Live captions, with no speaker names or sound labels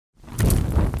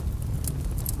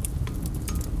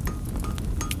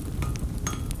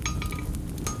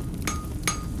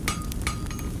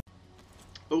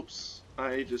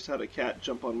I just had a cat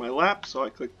jump on my lap, so I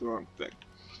clicked the wrong thing.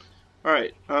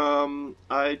 Alright,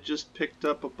 I just picked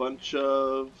up a bunch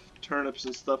of turnips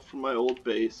and stuff from my old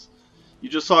base. You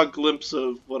just saw a glimpse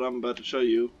of what I'm about to show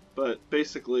you, but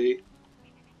basically,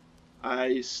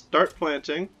 I start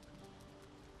planting,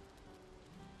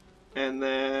 and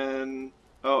then,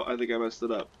 oh, I think I messed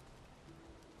it up.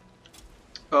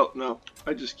 Oh, no,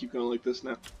 I just keep going like this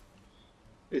now.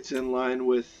 It's in line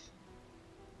with,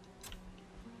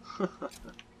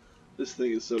 this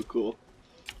thing is so cool.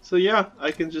 So yeah,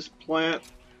 I can just plant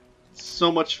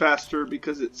so much faster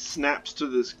because it snaps to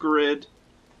this grid.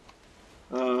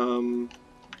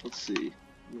 Let's see,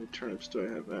 how many turnips do I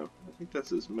have now? I think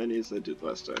that's as many as I did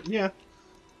last time. Yeah,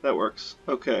 that works.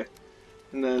 Okay,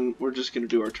 and then we're just going to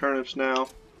do our turnips now.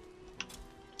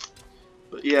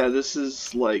 But yeah, this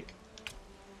is like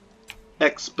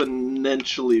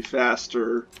exponentially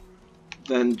faster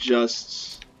than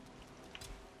just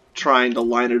trying to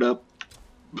line it up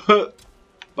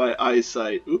by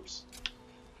eyesight. Oops.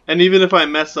 And even if I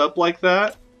mess up like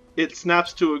that, it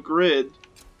snaps to a grid,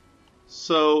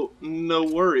 so no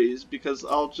worries, because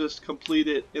I'll just complete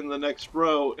it in the next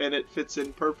row and it fits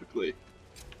in perfectly.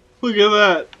 Look at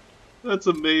that. That's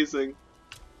amazing.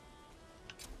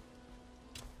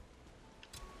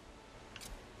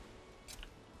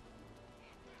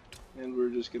 And we're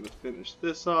just going to finish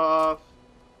this off.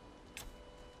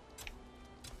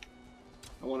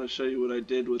 I want to show you what I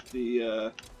did with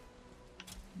the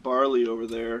barley over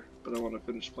there, but I want to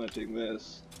finish planting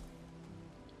this.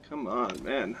 Come on,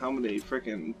 man. How many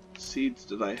freaking seeds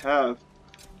did I have?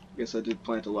 I guess I did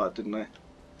plant a lot, didn't I?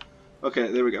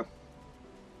 Okay, there we go.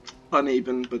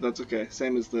 Uneven, but that's okay.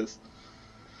 Same as this.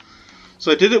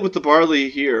 So I did it with the barley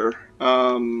here.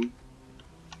 We're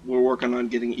working on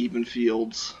getting even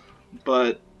fields,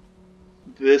 but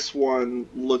this one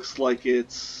looks like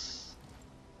it's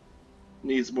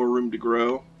needs more room to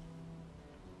grow.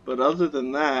 But other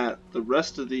than that, the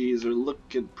rest of these are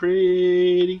looking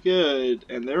pretty good,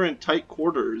 and they're in tight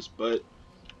quarters, but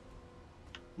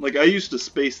like I used to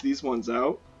space these ones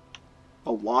out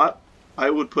a lot. I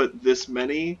would put this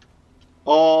many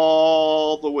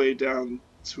all the way down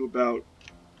to about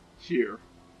here.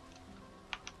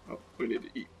 Oh, we need to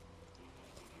eat.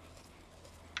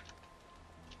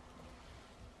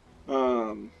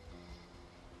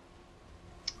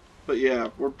 But yeah,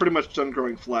 we're pretty much done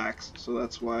growing flax, so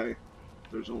that's why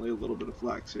there's only a little bit of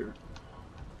flax here.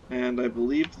 And I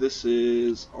believe this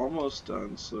is almost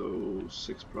done, so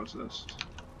 6 processed.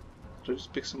 Did I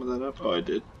just pick some of that up? Oh, I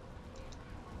did.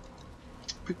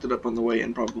 Picked it up on the way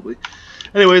in, probably.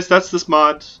 Anyways, that's this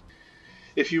mod.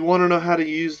 If you want to know how to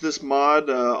use this mod,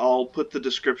 I'll put the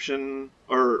description,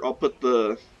 or I'll put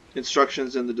the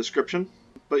instructions in the description.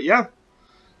 But yeah,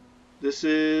 this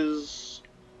is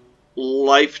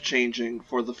life-changing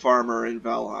for the farmer in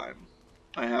Valheim,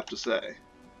 I have to say.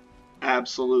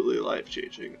 Absolutely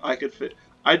life-changing. I could fit.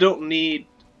 I don't need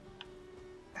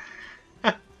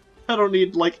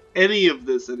like any of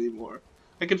this anymore.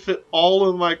 I can fit all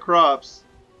of my crops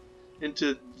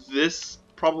into this,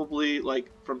 probably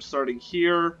like from starting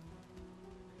here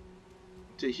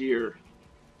to here.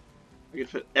 I can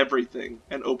fit everything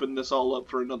and open this all up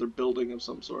for another building of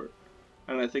some sort.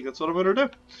 And I think that's what I'm going to do.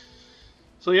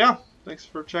 So yeah, thanks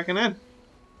for checking in.